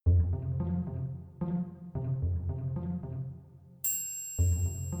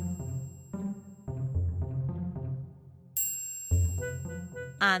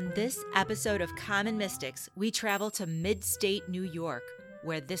On this episode of Common Mystics, we travel to mid-state New York,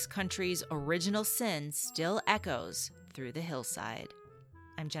 where this country's original sin still echoes through the hillside.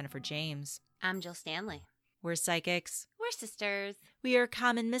 I'm Jennifer James. I'm Jill Stanley. We're psychics. We're sisters. We are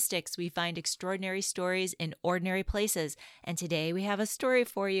Common Mystics. We find extraordinary stories in ordinary places. And today we have a story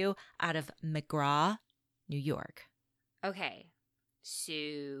for you out of McGraw, New York. Okay,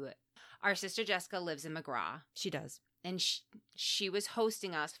 so our sister Jessica lives in McGraw. She does. And she was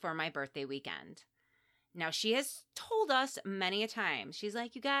hosting us for my birthday weekend. Now, she has told us many a time. She's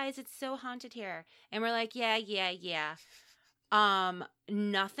like, you guys, it's so haunted here. And we're like, yeah.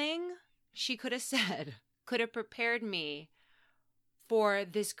 Nothing she could have said could have prepared me for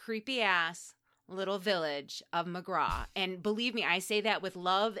this creepy-ass little village of McGraw. And believe me, I say that with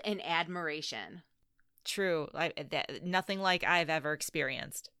love and admiration. True. Nothing like I've ever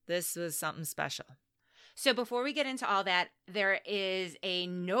experienced. This was something special. So before we get into all that, there is a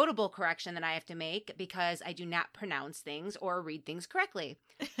notable correction that I have to make because I do not pronounce things or read things correctly.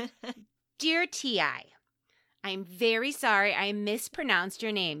 Dear T.I., I'm very sorry I mispronounced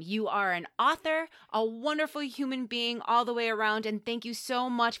your name. You are an author, a wonderful human being all the way around, and thank you so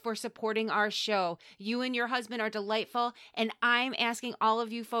much for supporting our show. You and your husband are delightful, and I'm asking all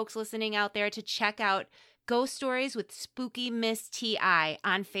of you folks listening out there to check out Ghost Stories with Spooky Miss T.I.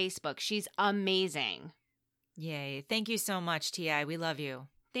 on Facebook. She's amazing. Yay. Thank you so much, T.I. We love you.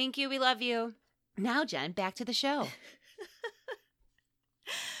 Thank you. We love you. Now, Jen, back to the show.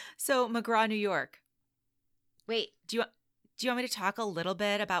 So, McGraw, New York. Wait. Do you want me to talk a little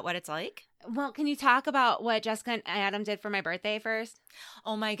bit about what it's like? Well, can you talk about what Jessica and Adam did for my birthday first?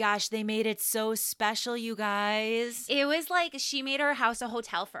 Oh my gosh, they made it so special, you guys. It was like she made our house a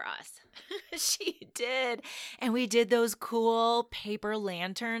hotel for us. She did. And we did those cool paper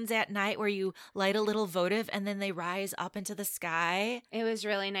lanterns at night where you light a little votive and then they rise up into the sky. It was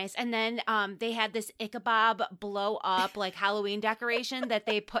really nice. And then they had this Ichabod blow up like Halloween decoration that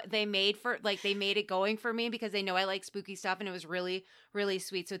they made it going for me because they know I like spooky stuff, and it was really, really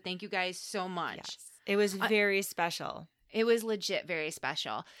sweet. So thank you guys so much. Yes. It was very special. It was legit very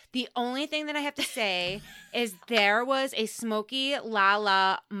special. The only thing that I have to say is there was a Smoky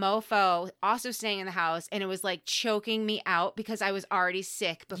Lala mofo also staying in the house, and it was like choking me out because I was already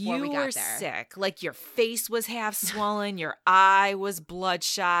sick before we got there. You were sick. Like your face was half swollen, your eye was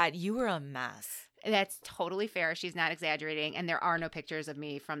bloodshot. You were a mess. That's totally fair. She's not exaggerating, and there are no pictures of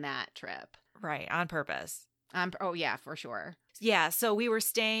me from that trip. Right, on purpose. Oh, yeah, for sure. Yeah, so we were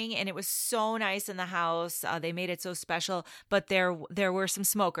staying, and it was so nice in the house. They made it so special, but there were some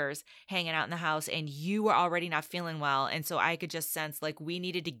smokers hanging out in the house, and you were already not feeling well, and so I could just sense like we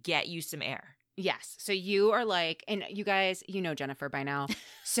needed to get you some air. Yes. So you are like, and you guys, you know Jennifer by now.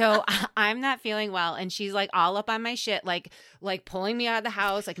 So I'm not feeling well, and she's like all up on my shit, like pulling me out of the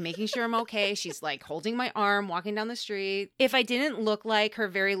house, like making sure I'm okay. She's like holding my arm, walking down the street. If I didn't look like her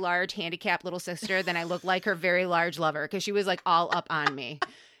very large handicapped little sister, then I look like her very large lover because she was like all up on me.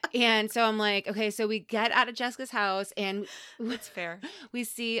 And so I'm like, okay, so we get out of Jessica's house and that's fair. We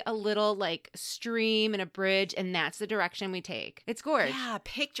see a little like stream and a bridge, and that's the direction we take. It's gorgeous. Yeah,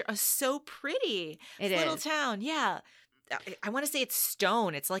 picture so pretty. It is. Little is. Town. Yeah. I want to say it's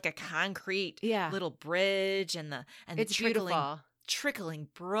stone. It's like a concrete little bridge and it's trickling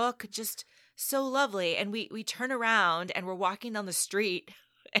brook. Just so lovely. And we turn around and we're walking down the street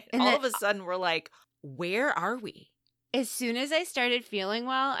and all of a sudden we're like, where are we? As soon as I started feeling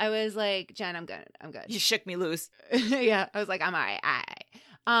well, I was like, Jen, I'm good. You shook me loose. Yeah. I was like, I'm all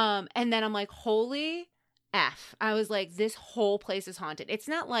right. And then I'm like, holy F. I was like, this whole place is haunted. It's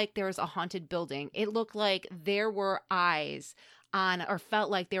not like there was a haunted building. It looked like there were eyes on, or felt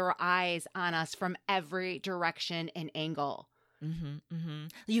like there were eyes on us from every direction and angle. Mm-hmm, mm-hmm.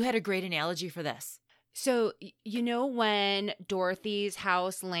 You had a great analogy for this. So, you know when Dorothy's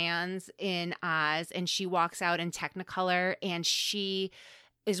house lands in Oz and she walks out in Technicolor and she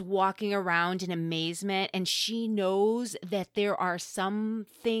is walking around in amazement and she knows that there are some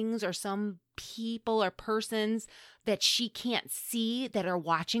things or some people or persons that she can't see that are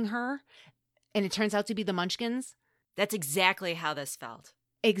watching her, and it turns out to be the Munchkins? That's exactly how this felt.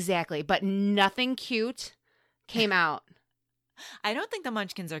 Exactly, but nothing cute came out. I don't think the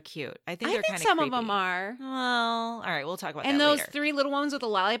Munchkins are cute. I think they're kind of some creepy. of them are. Well, all right, we'll talk about and that those later. 3 little ones with the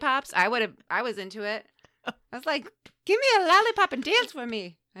lollipops, I was into it. I was like, give me a lollipop and dance for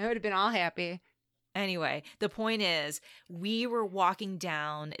me. I would have been all happy. Anyway, the point is, we were walking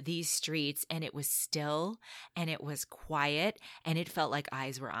down these streets and it was still and it was quiet and it felt like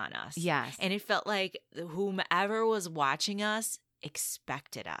eyes were on us. Yes. And it felt like whomever was watching us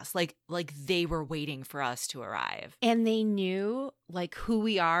expected us. Like they were waiting for us to arrive. And they knew like who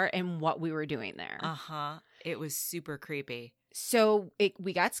we are and what we were doing there. Uh-huh. It was super creepy. So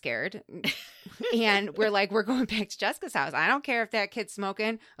we got scared and we're like, we're going back to Jessica's house. I don't care if that kid's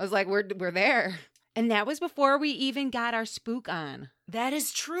smoking. I was like, we're there. And that was before we even got our spook on. That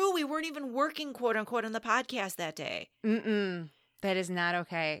is true. We weren't even working, quote unquote, on the podcast that day. That is not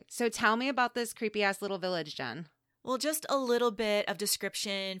okay. So tell me about this creepy ass little village, Jen. Well, just a little bit of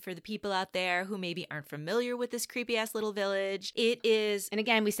description for the people out there who maybe aren't familiar with this creepy-ass little village. It is... And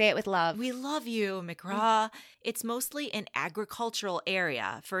again, we say it with love. We love you, McGraw. It's mostly an agricultural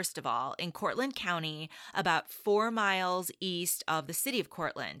area, first of all, in Cortland County, about 4 miles east of the city of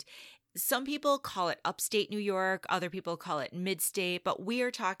Cortland. Some people call it upstate New York. Other people call it mid-state. But we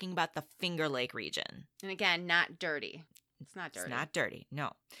are talking about the Finger Lake region. And again, not dirty. It's not dirty. It's not dirty,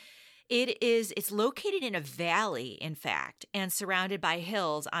 no. It's located in a valley, in fact, and surrounded by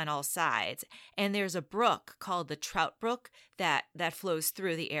hills on all sides. And there's a brook called the Trout Brook that flows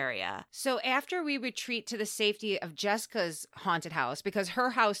through the area. So after we retreat to the safety of Jessica's haunted house, because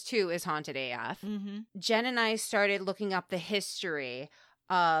her house too is haunted AF, Jen and I started looking up the history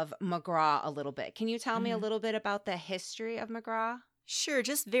of McGraw a little bit. Can you tell me a little bit about the history of McGraw? Sure,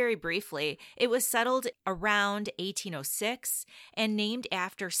 just very briefly. It was settled around 1806 and named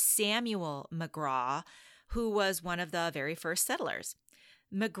after Samuel McGraw, who was one of the very first settlers.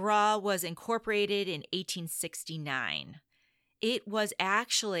 McGraw was incorporated in 1869. It was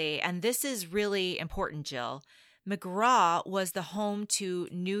actually, and this is really important, Jill, McGraw was the home to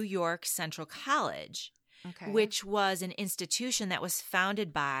New York Central College, which was an institution that was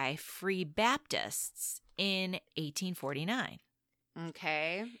founded by Free Baptists in 1849.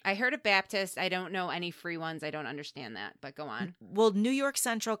 Okay. I heard of Baptist. I don't know any free ones. I don't understand that, but go on. Well, New York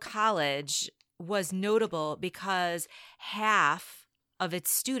Central College was notable because half of its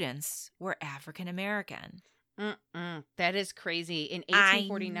students were African American. That is crazy. In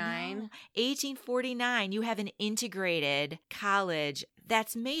 1849? 1849, you have an integrated college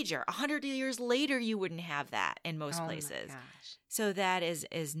that's major. 100 years later, you wouldn't have that in most places. My gosh. So that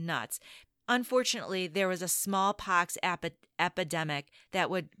is nuts. Unfortunately, there was a smallpox epidemic that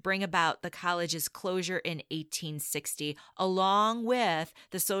would bring about the college's closure in 1860, along with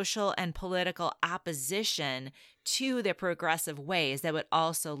the social and political opposition to their progressive ways that would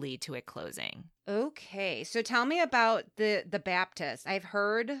also lead to it closing. Okay, so tell me about the Baptists. I've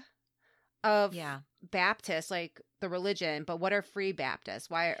heard of Baptists, like the religion, but what are Free Baptists?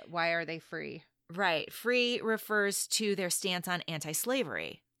 Why are they free? Right. Free refers to their stance on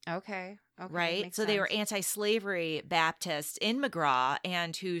anti-slavery. Okay. Right. Makes so sense. They were anti-slavery Baptists in McGraw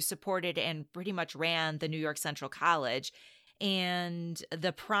and who supported and pretty much ran the New York Central College. And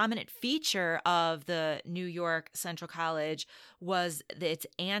the prominent feature of the New York Central College was its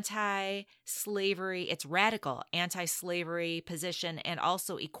anti-slavery, its radical anti-slavery position, and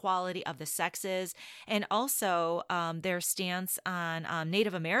also equality of the sexes, and also their stance on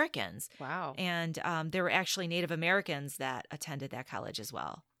Native Americans. Wow. And there were actually Native Americans that attended that college as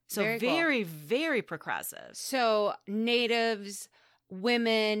well. So very, very progressive. So natives,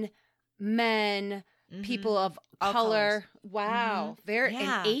 women, men, people of all color. colors. Wow. Very in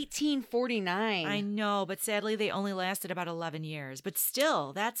 1849. I know, but sadly they only lasted about 11 years. But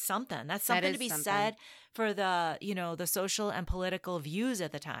still, that's something. That's something to be said for the, the social and political views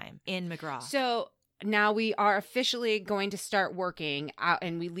at the time in McGraw. So now we are officially going to start working out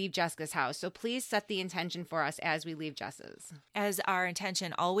and we leave Jessica's house. So please set the intention for us as we leave Jess's. As our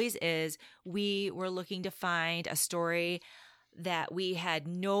intention always is, we were looking to find a story that we had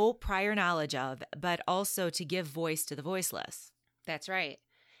no prior knowledge of, but also to give voice to the voiceless. That's right.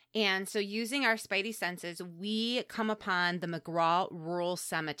 And so using our spidey senses, we come upon the McGraw Rural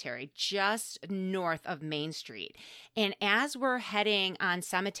Cemetery just north of Main Street. And as we're heading on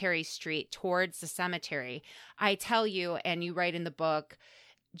Cemetery Street towards the cemetery, I tell you, and you write in the book,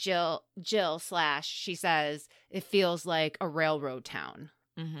 Jill / she says, it feels like a railroad town.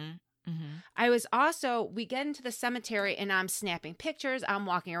 I was also, we get into the cemetery and I'm snapping pictures. I'm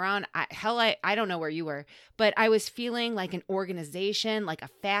walking around. I don't know where you were, but I was feeling like an organization, like a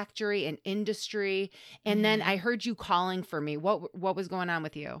factory, an industry. And then I heard you calling for me. What was going on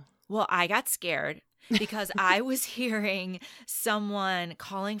with you? Well, I got scared because I was hearing someone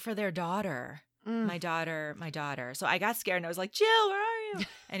calling for their daughter. My daughter. So I got scared and I was like, Jill, where are you?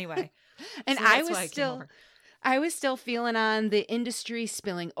 Anyway. And so I was still feeling on the industry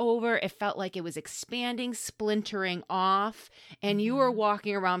spilling over. It felt like it was expanding, splintering off. And you were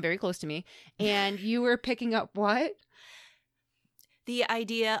walking around very close to me and you were picking up what? the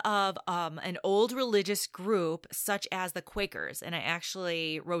idea of an old religious group such as the Quakers, and I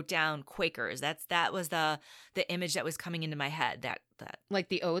actually wrote down Quakers. That was the image that was coming into my head. That Like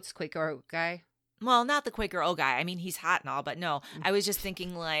the Oats Quaker Oat guy. well, not the Quaker Oat guy. I mean, he's hot and all, but no, I was just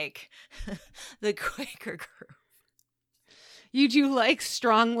thinking like the Quaker group. You do like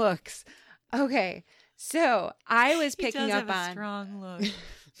strong looks. Okay, so I was He picking does up have a on. strong look.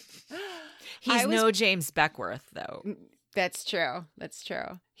 He's no James Beckworth, though. That's true. That's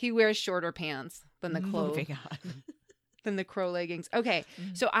true. He wears shorter pants than the clothes. Moving on. Than the crow leggings. Okay,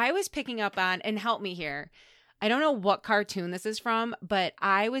 so I was picking up on, and help me here. I don't know what cartoon this is from, but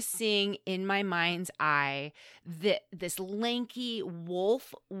I was seeing in my mind's eye this lanky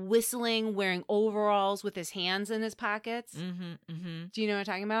wolf whistling, wearing overalls with his hands in his pockets. Mm-hmm, mm-hmm, Do you know what I'm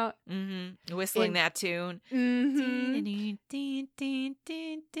talking about? mm-hmm. Whistling that tune. Mm-hmm.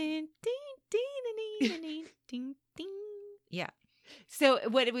 Yeah. So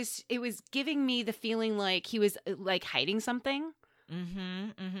what it was giving me the feeling like he was like hiding something.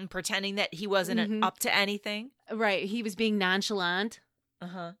 Mm-hmm, mm-hmm. Pretending that he wasn't Mhm. up to anything. Right. He was being nonchalant.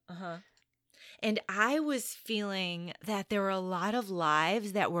 Uh-huh, uh-huh. And I was feeling that there were a lot of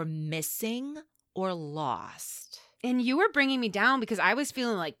lives that were missing or lost. And you were bringing me down because I was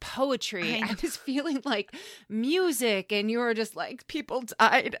feeling like poetry. I know. I was feeling like music. And you were just like, people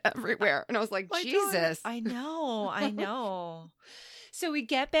died everywhere. And I was like, Jesus. I know. So we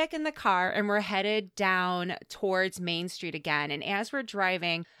get back in the car and we're headed down towards Main Street again. And as we're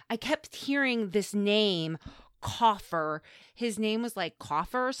driving, I kept hearing this name, Coffer. His name was like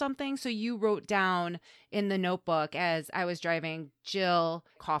Coffer or something. So you wrote down in the notebook as I was driving, Jill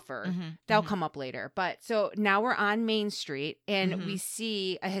Coffer. Mhm, That'll mhm. come up later. But so now we're on Main Street and Mhm. we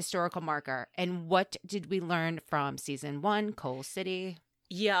see a historical marker. And what did we learn from season 1, Coal City?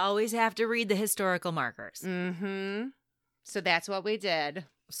 You always have to read the historical markers. Mm-hmm. So that's what we did.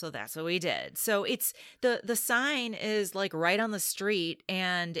 So that's what we did. So it's the sign is like right on the street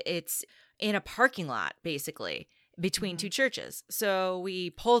and it's in a parking lot basically between two churches. So we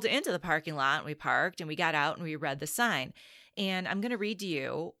pulled into the parking lot and we parked and we got out and we read the sign. And I'm going to read to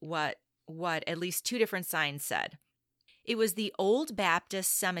you what at least two different signs said. It was the Old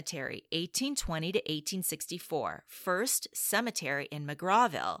Baptist Cemetery, 1820 to 1864, first cemetery in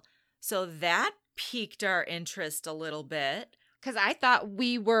McGrawville. So that piqued our interest a little bit. Because I thought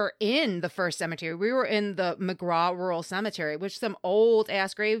we were in the first cemetery. We were in the McGraw Rural Cemetery, which some old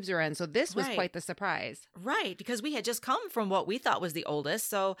ass graves are in. So this was Right. quite the surprise. Right, because we had just come from what we thought was the oldest.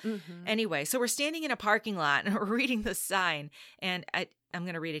 So Mhm. anyway, so we're standing in a parking lot and we're reading the sign. And I'm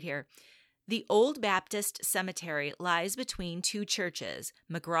going to read it here. The Old Baptist Cemetery lies between two churches,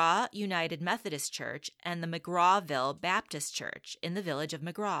 McGraw United Methodist Church and the McGrawville Baptist Church in the village of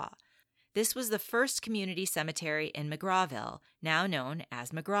McGraw. This was the first community cemetery in McGrawville, now known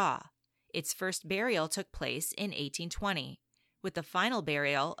as McGraw. Its first burial took place in 1820, with the final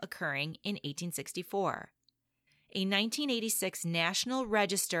burial occurring in 1864. A 1986 National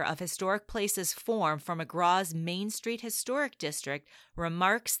Register of Historic Places form for McGraw's Main Street Historic District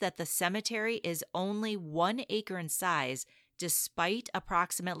remarks that the cemetery is only 1 acre in size, despite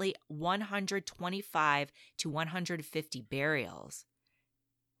approximately 125 to 150 burials.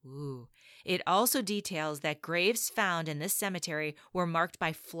 Ooh. It also details that graves found in this cemetery were marked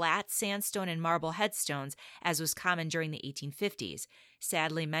by flat sandstone and marble headstones, as was common during the 1850s.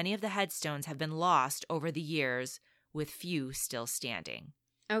 Sadly, many of the headstones have been lost over the years, with few still standing.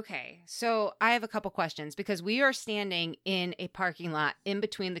 Okay, so I have a couple questions because we are standing in a parking lot in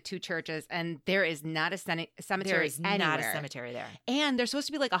between the two churches, and there is not a cemetery There is anywhere. not a cemetery there. And there's supposed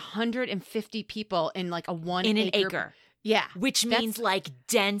to be like 150 people in like a 1 In acre. an acre. Yeah. Which That's- means like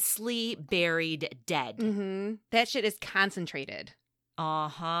densely buried dead. Mm-hmm. That shit is concentrated.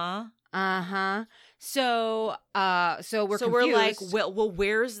 Uh-huh. Uh-huh. So we're So we're like, confused. well,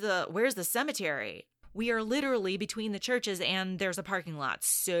 where's the cemetery? We are literally between the churches and there's a parking lot.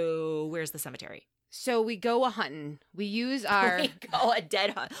 So where's the cemetery? So we go a hunting. We use our We go a dead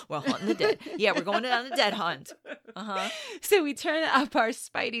hunt. We're hunting the dead. Yeah, we're going on a dead hunt. Uh-huh. So we turn up our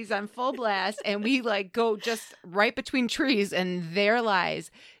Spideys on full blast and we like go just right between trees, and there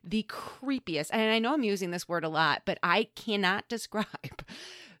lies the creepiest. And I know I'm using this word a lot, but I cannot describe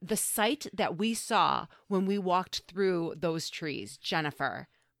the sight that we saw when we walked through those trees, Jennifer.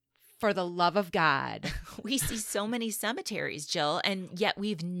 For the love of God. We see so many cemeteries, Jill, and yet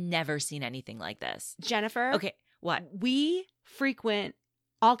we've never seen anything like this. Jennifer. Okay, what? We frequent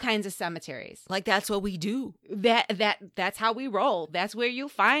all kinds of cemeteries. Like that's what we do. That's how we roll. That's where you'll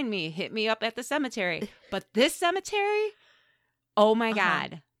find me. Hit me up at the cemetery. But this cemetery, oh my Uh-huh.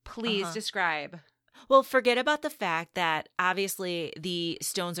 God. Please Uh-huh. describe. Well, forget about the fact that obviously the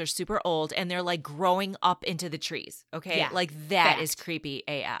stones are super old and they're like growing up into the trees. Okay. Yeah. Like that is Fact. creepy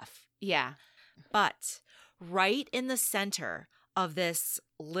AF. Yeah. But right in the center of this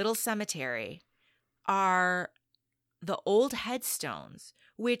little cemetery are the old headstones,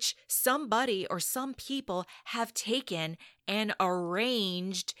 which somebody or some people have taken and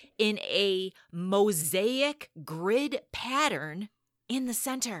arranged in a mosaic grid pattern in the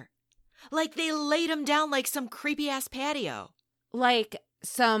center. Like they laid them down like some creepy ass patio. Like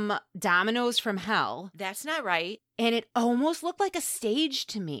some dominoes from hell. That's not right. And it almost looked like a stage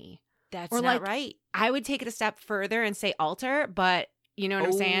to me. That's Or not like- right. I would take it a step further and say altar, but you know what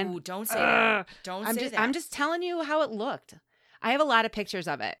I'm saying? Oh, don't say that. Don't say that. I'm just telling you how it looked. I have a lot of pictures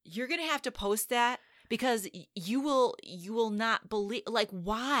of it. You're going to have to post that because you will not believe, like,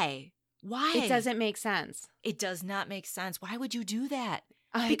 why? Why? It doesn't make sense. It does not make sense. Why would you do that?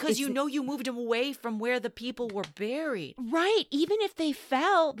 Because Because you know you moved them away from where the people were buried. Right. Even if they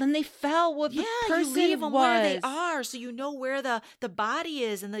fell, then they fell with the Yeah, person you leave them was. where they are so you know where the body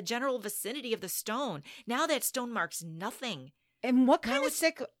is in the general vicinity of the stone. Now that stone marks nothing. And what kind Now of it's-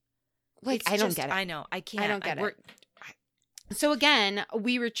 sick? Like, It's I don't just- get it. I know. I can't. don't get it. we're- So again,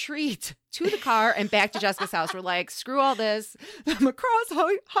 we retreat to the car and back to Jessica's house. We're like, screw all this. I'm across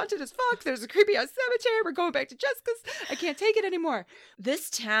haunted as fuck. There's a creepy ass cemetery. We're going back to Jessica's. I can't take it anymore. This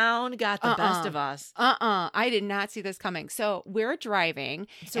town got the best of us. I did not see this coming. So we're driving.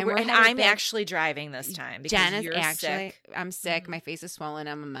 So and we're and headed I'm back- actually driving this time because Jen is you're actually, sick. I'm sick. Mhm. My face is swollen.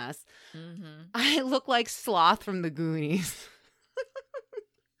 I'm a mess. Mm-hmm. I look like Sloth from the Goonies.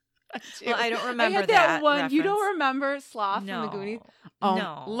 do. Well, I don't I remember had that one. You reference. don't remember Sloth No, from the Goonies? Oh,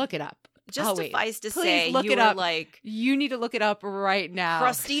 no. look it up. Just Oh, wait. suffice to Please say, look you it were up. like You need to look it up right now.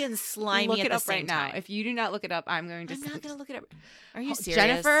 crusty and slimy look at it the up same right time. now. If you do not look it up, I'm going to. I'm not going to look it up. Are you Oh, serious?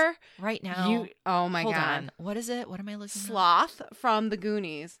 Jennifer, right now. you. Oh my Hold god. on. What is it? What am I looking at? Sloth from the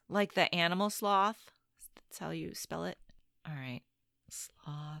Goonies. Like the animal sloth? That's how you spell it? All right.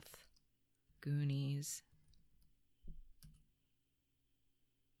 Sloth. Goonies.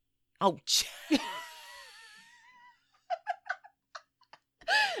 Oh,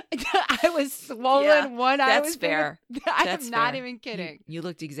 I was swollen Yeah, one. I that's was fair. I'm That's not fair. even kidding. You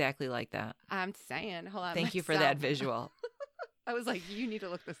looked exactly like that. I'm saying. Hold on. Thank you for myself. that visual. I was like, you need to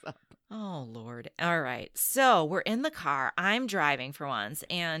look this up. Oh, Lord. All right. So we're in the car. I'm driving for once.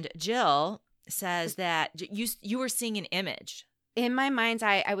 And Jill says that you were seeing an image. In my mind's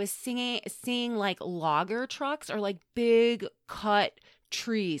eye, I was seeing like logger trucks or like big cut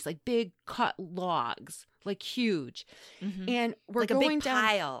trees, like big cut logs, like huge. Mhm. And we're Like going a big down.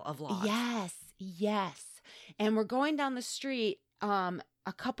 pile of logs. Yes. And we're going down the street,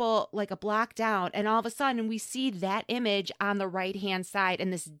 a couple, like a block down, and all of a sudden we see that image on the right-hand side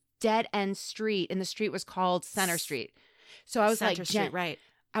in this dead end street, and the street was called Center Street. So I was Center like, Street, right.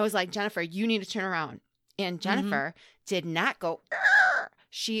 I was like, Jennifer, you need to turn around. And Mm-hmm. Jennifer did not go. "Arr!"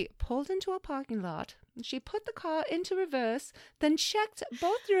 She pulled into a parking lot. She put the car into reverse, then checked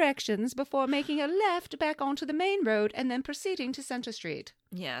both directions before making a left back onto the main road and then proceeding to Center Street.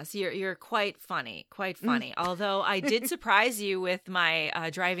 Yes, you're quite funny. Although I did surprise you with my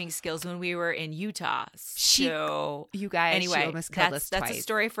driving skills when we were in Utah. So You guys, anyway, she almost killed us that's twice. a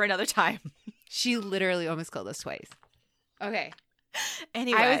story for another time. She literally almost killed us twice. Okay.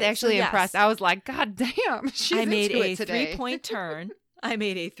 Anyway, I was actually so yes, impressed. I was like, God damn, she's I made into a it today. 3-point turn. I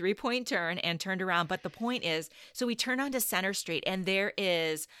made a 3-point turn and turned around. But the point is, so we turned onto Center Street, and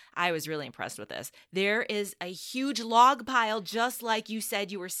I was really impressed with this. There is a huge log pile, just like you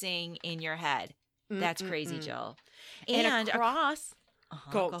said you were seeing in your head. That's crazy, Jill. And across,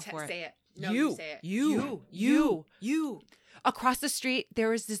 Go for it. say it. No, you say it. You. Across the street, there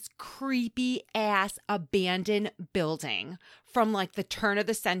was this creepy ass abandoned building from like the turn of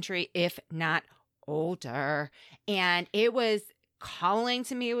the century, if not older. And it was calling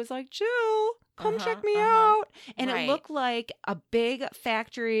to me. It was like, Jill, come check me out. And Right. it looked like a big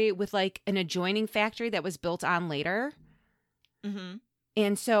factory with like an adjoining factory that was built on later. Mm-hmm.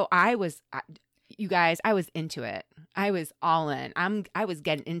 And so you guys, I was into it. I was all in. I was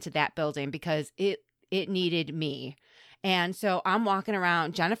getting into that building because it needed me. And so I'm walking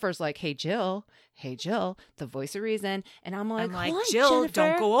around. Jennifer's like, hey, Jill, the voice of reason. And I'm like, "Hold on, Jill, Jennifer."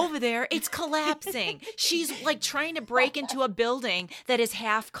 don't go over there. It's collapsing. She's like trying to break into a building that is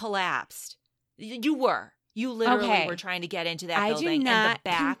half collapsed. You literally Okay. were trying to get into that I do building, and the not-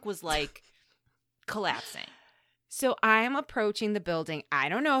 back was like collapsing. So I am approaching the building. I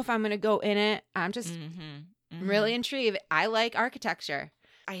don't know if I'm going to go in it. I'm just really intrigued. I like architecture.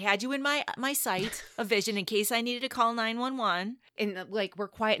 I had you in my sight of vision in case I needed to call 911. And like we're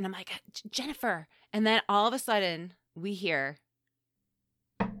quiet, and I'm like, Jennifer, And then all of a sudden, we hear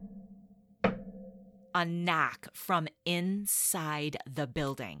a knock from inside the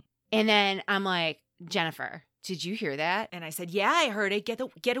building. And then I'm like, Jennifer, did you hear that? And I said, yeah, I heard it.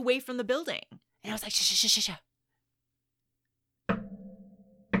 Get away from the building. And I was like, shh.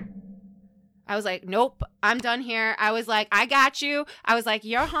 I was like, nope, I'm done here. I was like, I got you. I was like,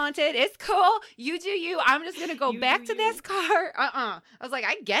 you're haunted. It's cool. You do you. I'm just going to go back to this car. I was like,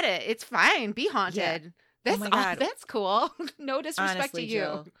 I get it. It's fine. Be haunted. Yeah. That's that's cool. No disrespect Honestly, to you.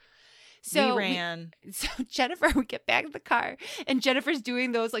 Jill, So we ran. So Jennifer, we get back to the car, and Jennifer's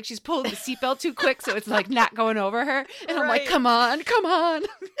doing those, like she's pulling the seatbelt too quick, so it's like not going over her. And I'm like, come on. You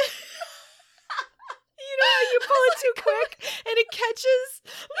know how you pull it too quick and it catches?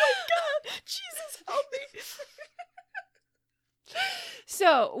 Oh my God. Jesus, help me.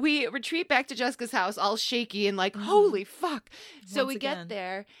 So we retreat back to Jessica's house all shaky and like, holy fuck. So we get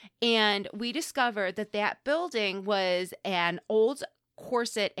there and we discover that that building was an old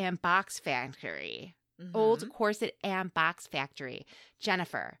corset and box factory. Old corset and box factory.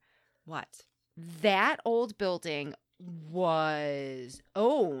 Jennifer. What? That old building was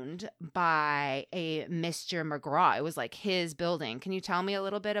owned by a Mr. McGraw. It was like his building. Can you tell me a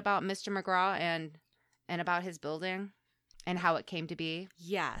little bit about Mr. McGraw and about his building and how it came to be?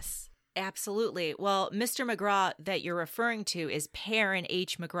 Yes, absolutely. Well, Mr. McGraw that you're referring to is Perrin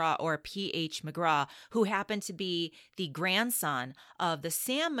H. McGraw, or P.H. McGraw, who happened to be the grandson of the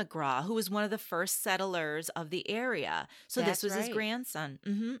Sam McGraw, who was one of the first settlers of the area. So That's this was his right. grandson.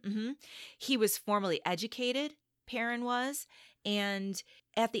 He was formally educated, Perrin was, and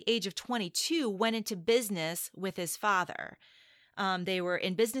at the age of 22 went into business with his father. They were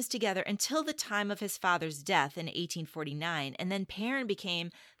in business together until the time of his father's death in 1849, and then Perrin became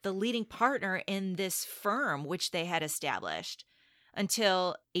the leading partner in this firm which they had established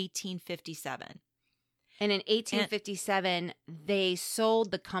until 1857. And in 1857, they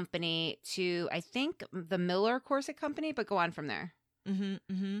sold the company to, I think, the Miller Corset Company, but go on from there.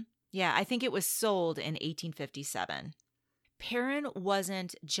 Yeah, I think it was sold in 1857. Perrin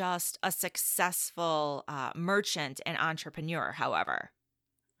wasn't just a successful merchant and entrepreneur, however.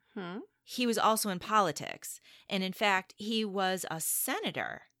 He was also in politics. And in fact, he was a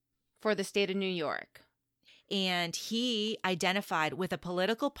senator. For the state of New York. And he identified with a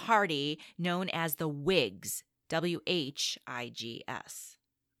political party known as the Whigs, W-H-I-G-S.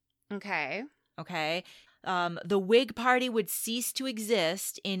 Okay. The Whig Party would cease to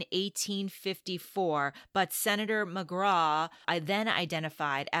exist in 1854, but Senator McGraw then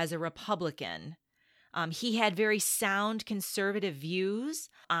identified as a Republican. He had very sound conservative views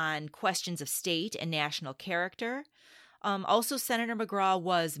on questions of state and national character. Also, Senator McGraw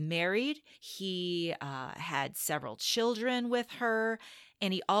was married. He had several children with her.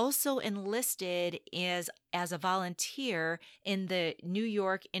 And he also enlisted as a volunteer in the New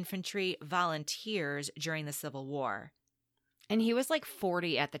York Infantry Volunteers during the Civil War. And he was like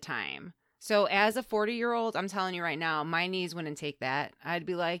 40 at the time. So as a 40-year-old, I'm telling you right now, my knees wouldn't take that. I'd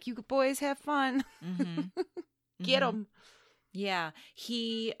be like, you boys have fun. Get them. Yeah.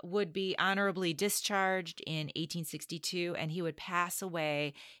 He would be honorably discharged in 1862, and he would pass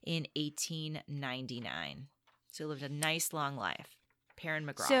away in 1899. So he lived a nice long life. Perrin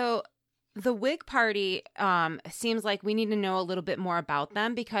McGraw. So the Whig Party seems like we need to know a little bit more about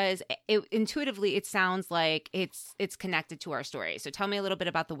them because intuitively it sounds like it's connected to our story. So tell me a little bit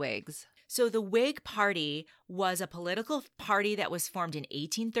about the Whigs. So the Whig Party was a political party that was formed in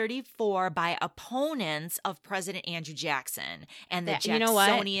 1834 by opponents of President Andrew Jackson and the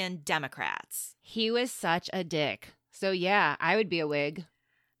Jacksonian Democrats. He was such a dick. So yeah, I would be a Whig.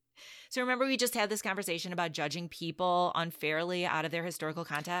 So remember we just had this conversation about judging people unfairly out of their historical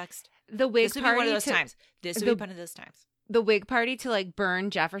context? The Whig Party would be one of those times. The Whig Party to like burn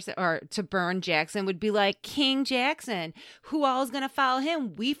Jefferson or to burn Jackson would be like King Jackson. Who all is going to follow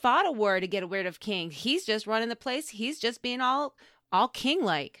him? We fought a war to get rid of King. He's just running the place. He's just being all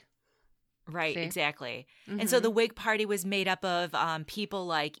king-like. Right, See? Exactly. And so the Whig Party was made up of people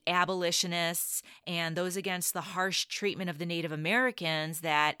like abolitionists and those against the harsh treatment of the Native Americans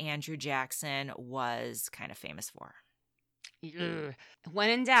that Andrew Jackson was kind of famous for. When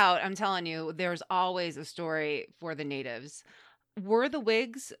in doubt, I'm telling you, there's always a story for the natives. Were the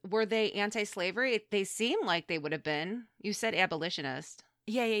Whigs, were they anti-slavery? They seem like they would have been. You said abolitionist.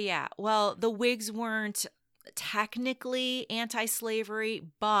 Yeah. Well, the Whigs weren't technically anti-slavery,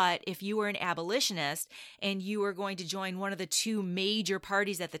 but if you were an abolitionist and you were going to join one of the two major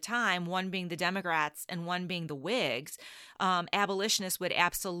parties at the time, one being the Democrats and one being the Whigs, abolitionists would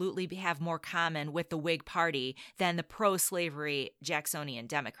absolutely have more common with the Whig Party than the pro-slavery Jacksonian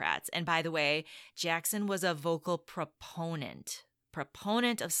Democrats. And by the way, Jackson was a vocal proponent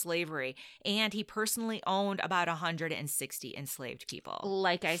of slavery, and he personally owned about 160 enslaved people.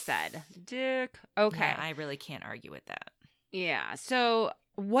 Like I said, Dick. Okay. Yeah, I really can't argue with that. Yeah. So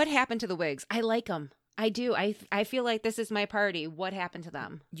what happened to the Whigs? I like them. I do. I feel like this is my party. What happened to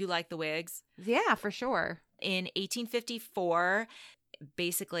them? You like the Whigs? Yeah, for sure. In 1854,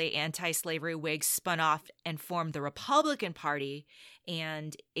 basically anti-slavery Whigs spun off and formed the Republican Party,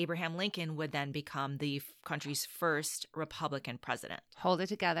 and Abraham Lincoln would then become the country's first Republican president. Hold it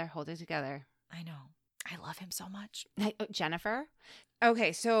together. Hold it together. I know. I love him so much. Jennifer?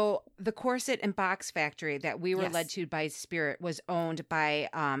 Okay, so the corset and box factory that we were led to by Spirit was owned by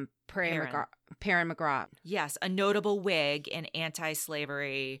Perrin McGraw. Yes, a notable Whig and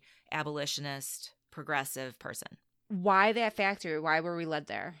anti-slavery, abolitionist, progressive person. Why that factory? Why were we led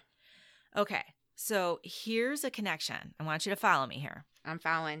there? Okay, so here's a connection. I want you to follow me here. I'm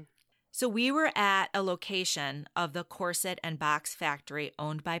following. So we were at a location of the corset and box factory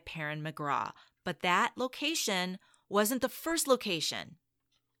owned by Perrin McGraw, but that location wasn't the first location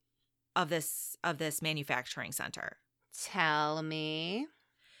of this manufacturing center. Tell me.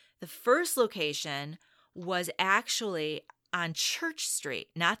 The first location was actually on Church Street,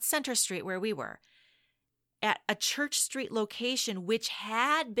 not Center Street where we were. At a Church Street location, which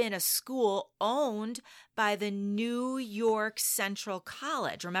had been a school owned by the New York Central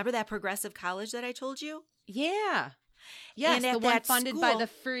College. Remember that progressive college that I told you? Yeah. Yes, the one funded by the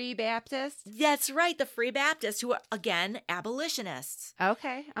Free Baptists. That's right, the Free Baptists, who are, again, abolitionists.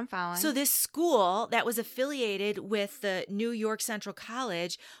 Okay, I'm following. So this school that was affiliated with the New York Central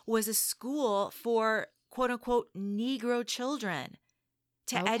College was a school for, quote-unquote, Negro children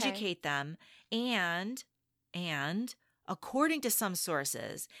to educate them. And according to some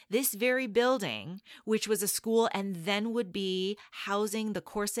sources, this very building, which was a school and then would be housing the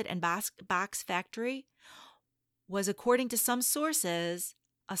corset and box factory, was, according to some sources,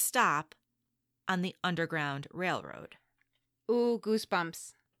 a stop on the Underground Railroad. Ooh,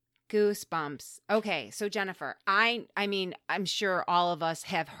 goosebumps. Goosebumps. Okay, so Jennifer, I mean, I'm sure all of us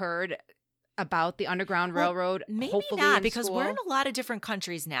have heard about the Underground Railroad. Maybe hopefully not, because we're in a lot of different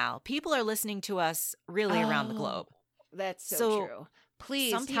countries now. People are listening to us really around the globe. That's so true.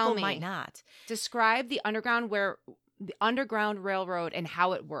 Please some tell people me. Might not. Describe the Underground Railroad and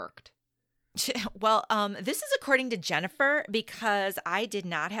how it worked. Well, this is according to Jennifer, because I did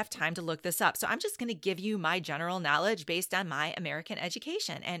not have time to look this up. So I'm just going to give you my general knowledge based on my American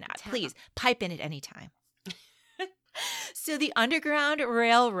education. And please pipe in at any time. So the Underground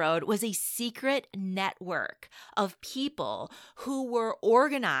Railroad was a secret network of people who were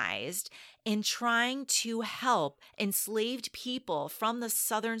organized in trying to help enslaved people from the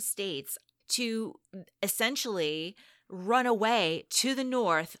southern states to essentially run away to the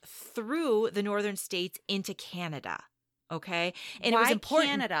north through the northern states into Canada. Okay? And why it was important.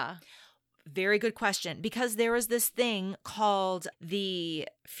 Canada? Very good question. Because there was this thing called the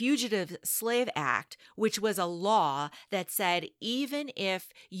Fugitive Slave Act, which was a law that said even if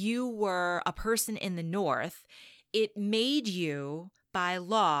you were a person in the North, it made you, by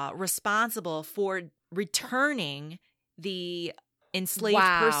law, responsible for returning the enslaved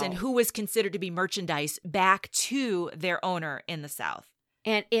person who was considered to be merchandise back to their owner in the South.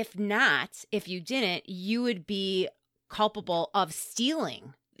 And if you didn't, you would be culpable of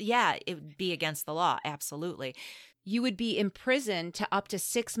stealing. Yeah, it would be against the law. Absolutely. You would be imprisoned to up to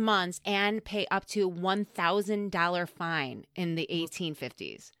 6 months and pay up to $1,000 fine in the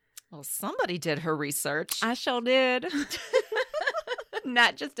 1850s. Well, somebody did her research. I sure did.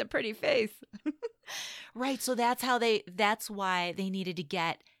 Not just a pretty face. Right. So that's why they needed to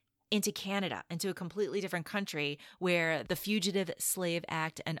get into Canada, into a completely different country where the Fugitive Slave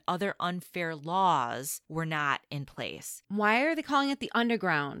Act and other unfair laws were not in place. Why are they calling it the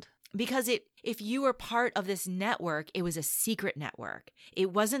Underground? Because if you were part of this network, it was a secret network.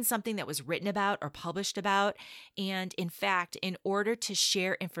 It wasn't something that was written about or published about. And in fact, in order to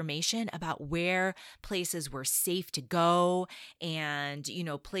share information about where places were safe to go and,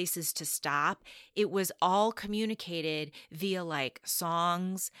 places to stop, it was all communicated via like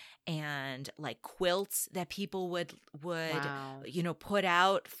songs and like quilts that people would put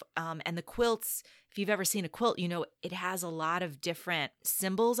out. And the quilts, if you've ever seen a quilt, it has a lot of different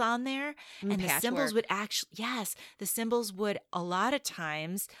symbols on there. And the symbols would the symbols would a lot of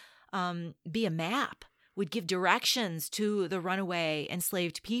times be a map would give directions to the runaway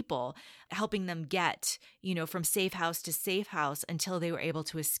enslaved people, helping them get, from safe house to safe house until they were able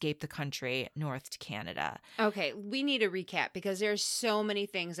to escape the country north to Canada. Okay, we need a recap because there's so many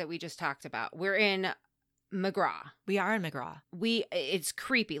things that we just talked about. We're in McGraw. We are in McGraw. It's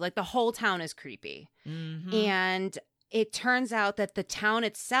creepy. Like the whole town is creepy. Mm-hmm. And it turns out that the town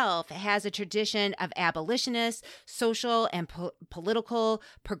itself has a tradition of abolitionist, social, and political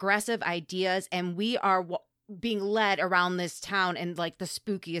progressive ideas. And we are being led around this town in like the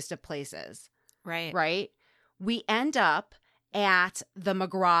spookiest of places. Right. Right? We end up at the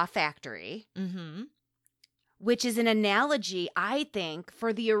McGraw factory, Mm-hmm. which is an analogy, I think,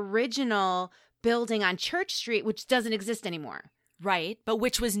 for the original building on Church Street, which doesn't exist anymore. Right, but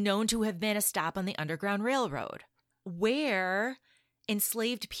which was known to have been a stop on the Underground Railroad, where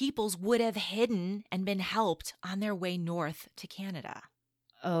enslaved peoples would have hidden and been helped on their way north to Canada.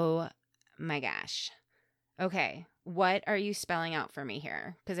 Oh my gosh. Okay, what are you spelling out for me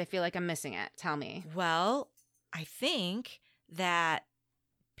here? Because I feel like I'm missing it. Tell me. Well, I think that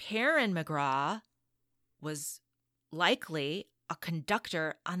Perrin McGraw was likely a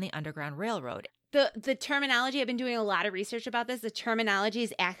conductor on the Underground Railroad. The terminology, I've been doing a lot of research about this. The terminology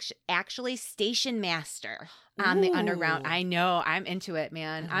is actually station master on the Underground. Ooh. I know. I'm into it,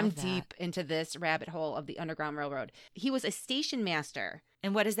 man. I I'm love that. deep into this rabbit hole of the Underground Railroad. He was a station master.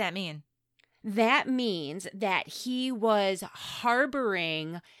 And what does that mean? That means that he was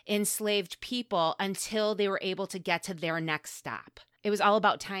harboring enslaved people until they were able to get to their next stop. It was all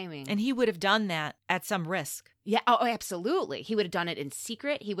about timing. And he would have done that at some risk. Yeah, oh, absolutely. He would have done it in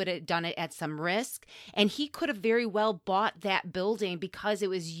secret. He would have done it at some risk. And he could have very well bought that building because it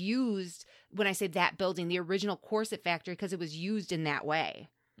was used, when I say that building, the original corset factory, because it was used in that way.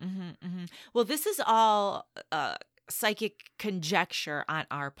 Mm-hmm, mm-hmm. Well, this is all psychic conjecture on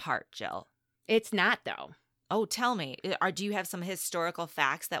our part, Jill. It's not, though. Oh, tell me, do you have some historical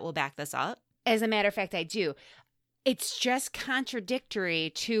facts that will back this up? As a matter of fact, I do. It's just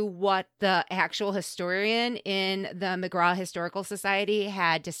contradictory to what the actual historian in the McGraw Historical Society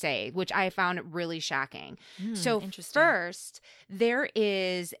had to say, which I found really shocking. So interesting. first, there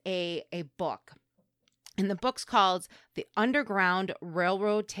is a book, and the book's called The Underground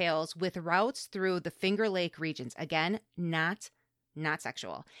Railroad Tales with Routes Through the Finger Lake Regions. Again, not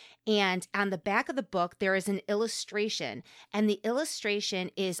sexual. And on the back of the book, there is an illustration, and the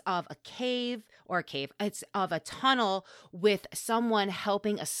illustration is of a cave. It's of a tunnel with someone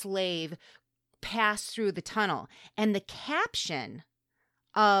helping a slave pass through the tunnel. And the caption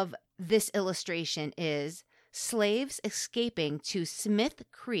of this illustration is slaves escaping to Smith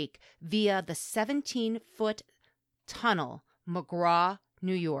Creek via the 17-foot tunnel, McGraw,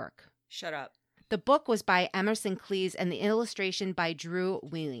 New York. Shut up. The book was by Emerson Cleese and the illustration by Drew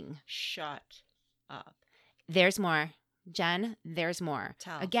Wheeling. Shut up. There's more. Jen, there's more.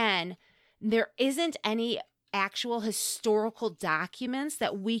 Tell. Again, there isn't any actual historical documents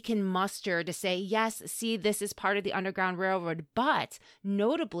that we can muster to say, yes, see, this is part of the Underground Railroad. But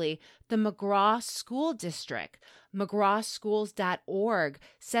notably, the McGraw School District, McGrawSchools.org,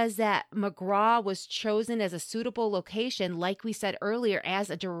 says that McGraw was chosen as a suitable location, like we said earlier, as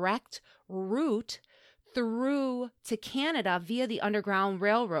a direct route through to Canada via the Underground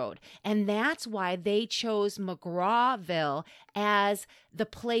Railroad. And that's why they chose McGrawville as the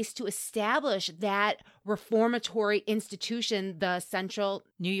place to establish that reformatory institution, the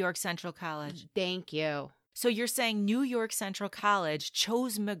New York Central College. Thank you. So you're saying New York Central College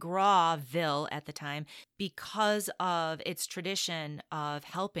chose McGrawville at the time because of its tradition of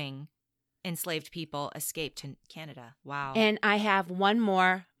helping enslaved people escape to Canada. Wow. And I have one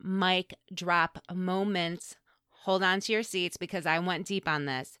more mic drop moment. Hold on to your seats because I went deep on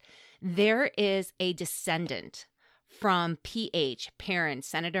this. There is a descendant from Perrin,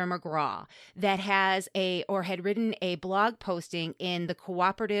 Senator McGraw, that had written a blog posting in the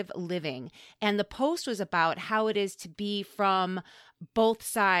Cooperative Living. And the post was about how it is to be from both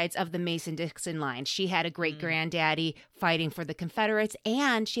sides of the Mason-Dixon line. She had a great-granddaddy fighting for the Confederates,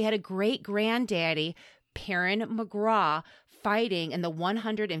 and she had a great-granddaddy, Perrin McGraw, fighting in the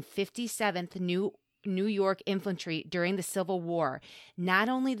 157th New York Infantry during the Civil War. Not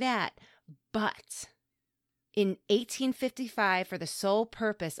only that, but in 1855, for the sole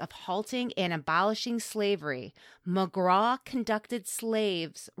purpose of halting and abolishing slavery, McGraw conducted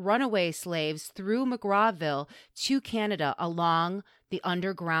runaway slaves through McGrawville to Canada along the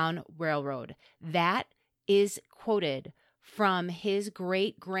Underground Railroad. That is quoted from his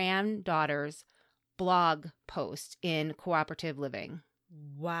great-granddaughter's blog post in Cooperative Living.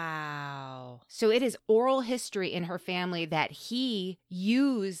 Wow. So it is oral history in her family that he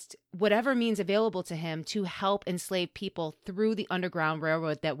used whatever means available to him to help enslave people through the Underground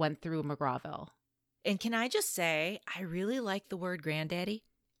Railroad that went through McGrawville. And can I just say, I really like the word granddaddy,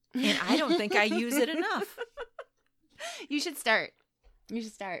 and I don't think I use it enough. You should start. You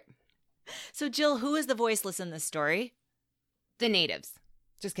should start. So, Jill, who is the voiceless in this story? The natives.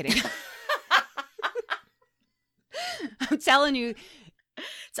 Just kidding. I'm telling you.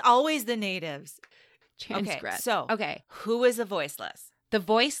 It's always the natives. Transgress. Okay, who is the voiceless? The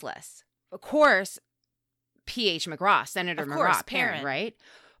voiceless. Of course, P.H. McGraw, Senator McGraw, Perrin, right?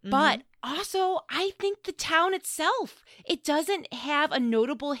 Mm-hmm. But also, I think the town itself, it doesn't have a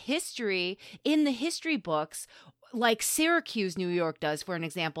notable history in the history books like Syracuse, New York does, for an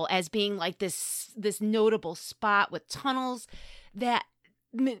example, as being like this notable spot with tunnels. That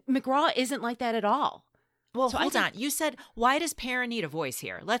McGraw isn't like that at all. Well, so hold on. You said, why does Perrin need a voice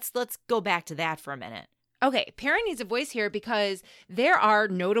here? Let's go back to that for a minute. Okay, Perrin needs a voice here because there are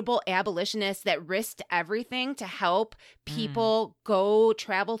notable abolitionists that risked everything to help people go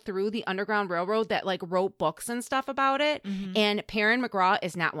travel through the Underground Railroad that like wrote books and stuff about it. Mm-hmm. And Perrin McGraw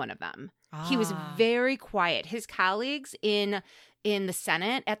is not one of them. He was very quiet. His colleagues in the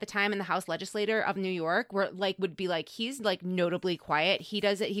Senate at the time, in the House legislature of New York, would be like, he's like notably quiet.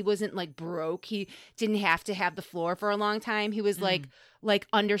 He wasn't like broke. He didn't have to have the floor for a long time. He was like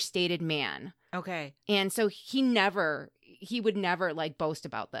understated man. Okay. And so he would never like boast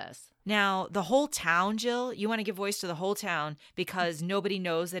about this. Now, the whole town, Jill, you want to give voice to the whole town because nobody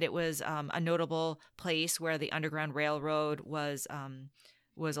knows that it was a notable place where the Underground Railroad was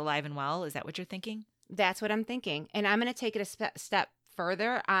alive and well. Is that what you're thinking? That's what I'm thinking. And I'm going to take it a step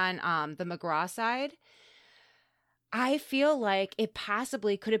further on the McGraw side. I feel like it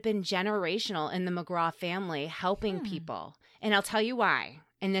possibly could have been generational in the McGraw family helping people. And I'll tell you why.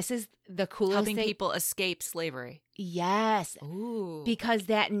 And this is the coolest thing. Helping thing. people escape slavery. Yes. Ooh. Because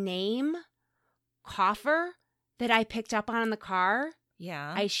that name, Coffer, that I picked up on in the car.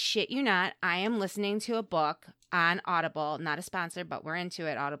 Yeah. I shit you not. I am listening to a book on Audible. Not a sponsor, but we're into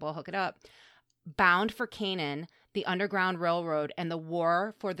it. Audible, hook it up. Bound for Canaan, the Underground Railroad, and the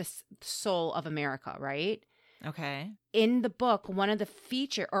War for the Soul of America, right? Okay. In the book, one of the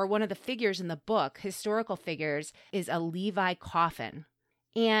figures in the book, historical figures, is a Levi Coffin.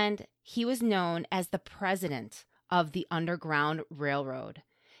 And he was known as the president of the Underground Railroad.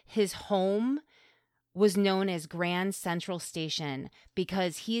 His home was known as Grand Central Station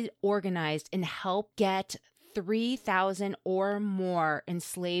because he organized and helped get 3,000 or more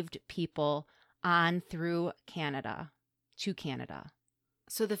enslaved people on through Canada, to Canada.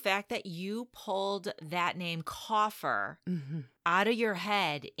 So the fact that you pulled that name Coffer out of your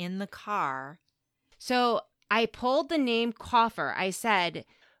head in the car. So I pulled the name Coffer. I said,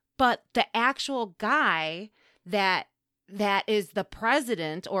 but the actual guy that is the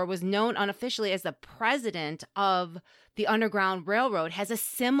president, or was known unofficially as the president of the Underground Railroad, has a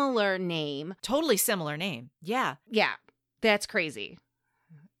similar name. Totally similar name. Yeah. Yeah. That's crazy.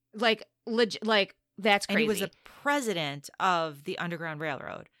 Like that's crazy. And he was the president of the Underground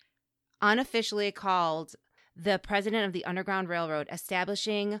Railroad. Unofficially called the president of the Underground Railroad,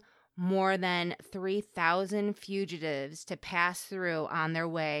 establishing more than 3,000 fugitives to pass through on their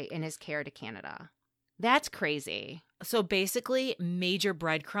way in his care to Canada. That's crazy. So basically, major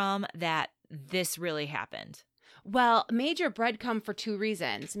breadcrumb that this really happened. Well, major breadcrumb for two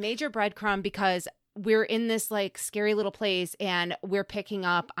reasons. Major breadcrumb because we're in this like scary little place and we're picking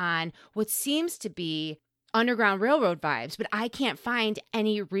up on what seems to be Underground Railroad vibes, but I can't find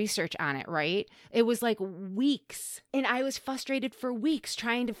any research on it, right? It was like weeks, and I was frustrated for weeks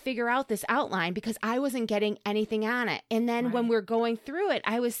trying to figure out this outline because I wasn't getting anything on it. And then when we're going through it,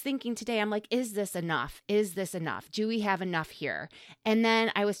 I was thinking today, I'm like, is this enough? Is this enough? Do we have enough here? And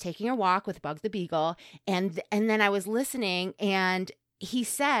then I was taking a walk with Bug the Beagle, and then I was listening, and he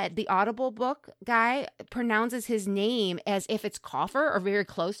said, the Audible book guy pronounces his name as if it's Coffer or very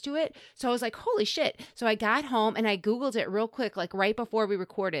close to it. So I was like, holy shit. So I got home and I Googled it real quick, like right before we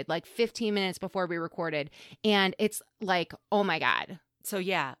recorded, like 15 minutes before we recorded. And it's like, oh my God. So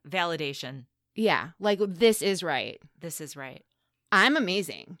yeah, validation. Yeah, like this is right. This is right. I'm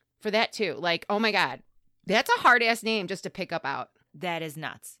amazing for that too. Like, oh my God. That's a hard ass name just to pick up out. That is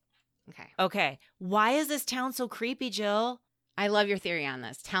nuts. Okay. Why is this town so creepy, Jill? I love your theory on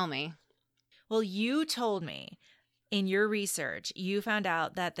this. Tell me. Well, you told me in your research, you found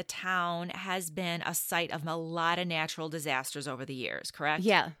out that the town has been a site of a lot of natural disasters over the years, correct?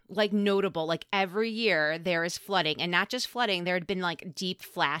 Yeah, like notable. Like every year there is flooding, and not just flooding, there had been like deep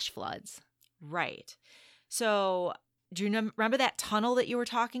flash floods. Right. So do you remember that tunnel that you were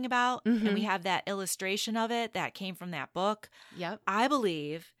talking about? Mhm. And we have that illustration of it that came from that book. Yep. I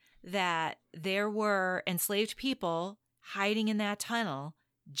believe that there were enslaved people hiding in that tunnel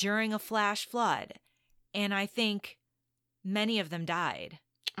during a flash flood. And I think many of them died.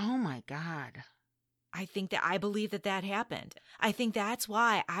 Oh my God. I believe that happened. I think that's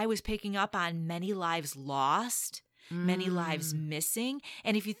why I was picking up on many lives lost, many lives missing.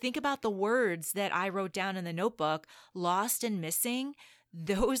 And if you think about the words that I wrote down in the notebook, lost and missing,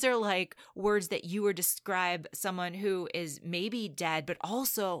 those are like words that you would describe someone who is maybe dead, but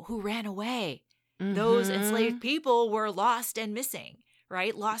also who ran away. Those enslaved people were lost and missing,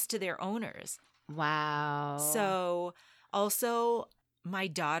 right? Lost to their owners. Wow. So also my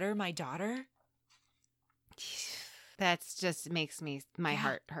daughter, That's just makes my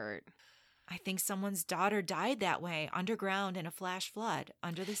heart hurt. I think someone's daughter died that way, underground in a flash flood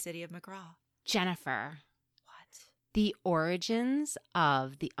under the city of McGraw. Jennifer, What? the origins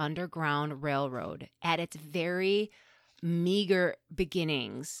of the Underground Railroad at its very meager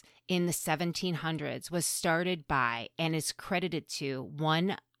beginnings in the 1700s was started by and is credited to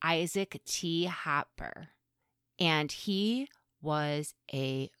one Isaac T. Hopper, and he was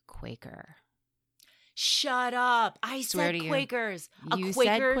a Quaker. Shut up. I Swear said to you. Quakers. You A said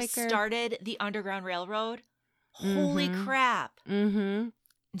Quaker Quaker. started the Underground Railroad? Holy crap. Mm-hmm.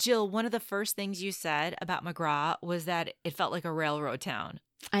 Jill, one of the first things you said about McGraw was that it felt like a railroad town.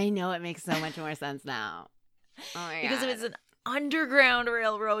 I know, it makes so much more sense now. Oh my Because God. it was an underground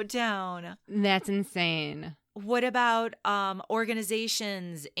railroad town. That's insane. What about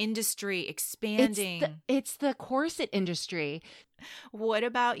organizations, industry expanding? It's the corset industry. What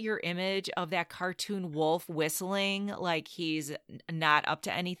about your image of that cartoon wolf whistling like he's not up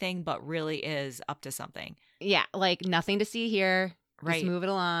to anything, but really is up to something? Yeah, like nothing to see here. Right. Just move it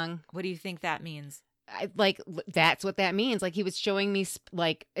along. What do you think that means? That's what that means. Like he was showing me,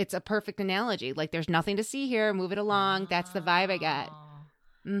 like it's a perfect analogy. Like there's nothing to see here. Move it along. That's the vibe I got.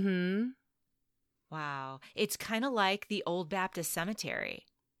 Oh, Mm-hmm. wow. It's kind of like the Old Baptist Cemetery.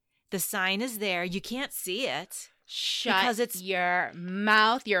 The sign is there. You can't see it. Shut Because it's- your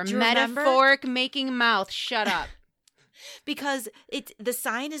mouth. Your Do you remember? metaphoric making mouth. Shut up. Because the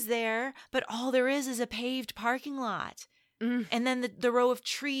sign is there, but all there is a paved parking lot. Mm. And then the row of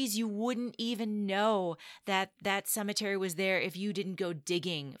trees, you wouldn't even know that cemetery was there if you didn't go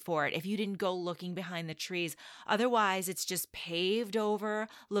digging for it, if you didn't go looking behind the trees. Otherwise, it's just paved over,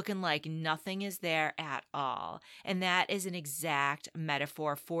 looking like nothing is there at all. And that is an exact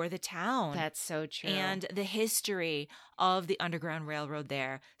metaphor for the town. That's so true. And the history of the Underground Railroad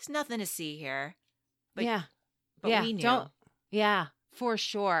there. There's nothing to see here. But, yeah. but yeah. we knew. Yeah, for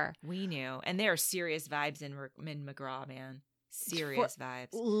sure. We knew. And there are serious vibes in McGraw, man. Serious vibes.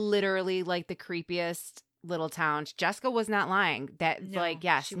 Literally like the creepiest little towns. Jessica was not lying. That No, like,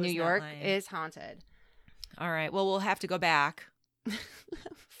 yes, she was New not York lying. is haunted. All right. Well, we'll have to go back.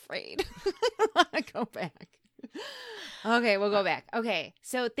 Afraid. I want to go back. Okay, we'll go back. Okay,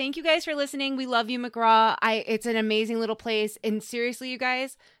 so thank you guys for listening. We love you, McGraw. It's an amazing little place. And seriously, you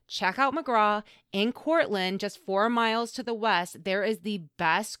guys, check out McGraw in Cortland, just 4 miles to the west. There is the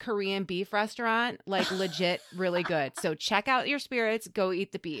best Korean beef restaurant, like legit really good. So check out your spirits. Go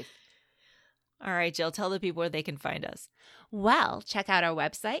eat the beef. All right, Jill, tell the people where they can find us. Well, check out our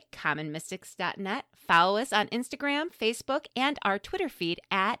website, commonmystics.net. Follow us on Instagram, Facebook, and our Twitter feed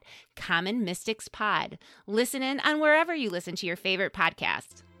at Common Mystics Pod. Listen in on wherever you listen to your favorite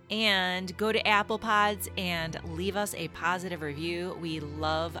podcast. And go to Apple Pods and leave us a positive review. We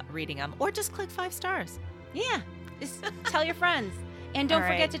love reading them. Or just click 5 stars. Yeah, just tell your friends. And don't All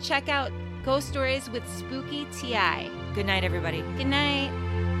forget right. to check out Ghost Stories with Spooky T.I. Good night, everybody. Good night.